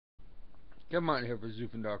Gunman here for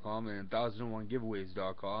XUFN.com and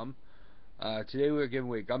 1001giveaways.com. Today we're giving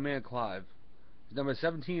away Gunman Clive. It's number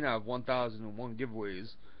 17 out of 1001 giveaways,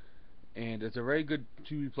 and it's a very good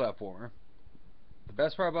 2D platformer. The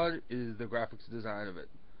best part about it is the graphics design of it.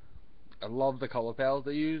 I love the color palette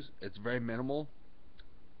they use. It's very minimal,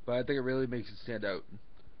 but I think it really makes it stand out.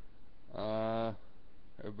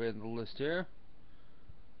 Everybody on the list here.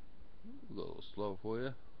 A little slow for you.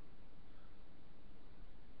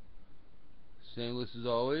 Same list as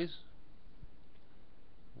always.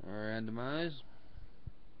 Randomize.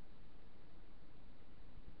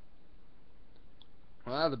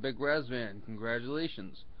 The big Raz man.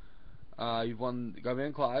 Congratulations. You've won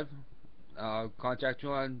Gunman Clive. Contact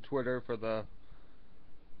you on Twitter to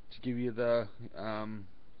give you the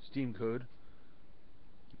Steam code.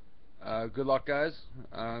 Good luck, guys.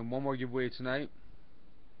 One more giveaway tonight.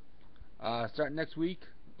 Starting next week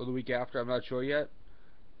or the week after, I'm not sure yet.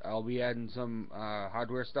 I'll be adding some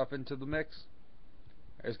hardware stuff into the mix.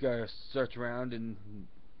 I just gotta search around, and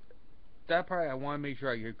that part I want to make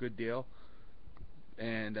sure I get a good deal,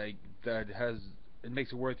 and it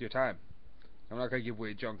makes it worth your time. I'm not gonna give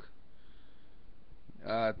away junk.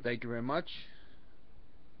 Thank you very much.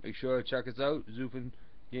 Make sure to check us out,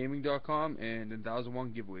 XUFNgaming.com and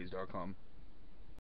 1001giveaways.com.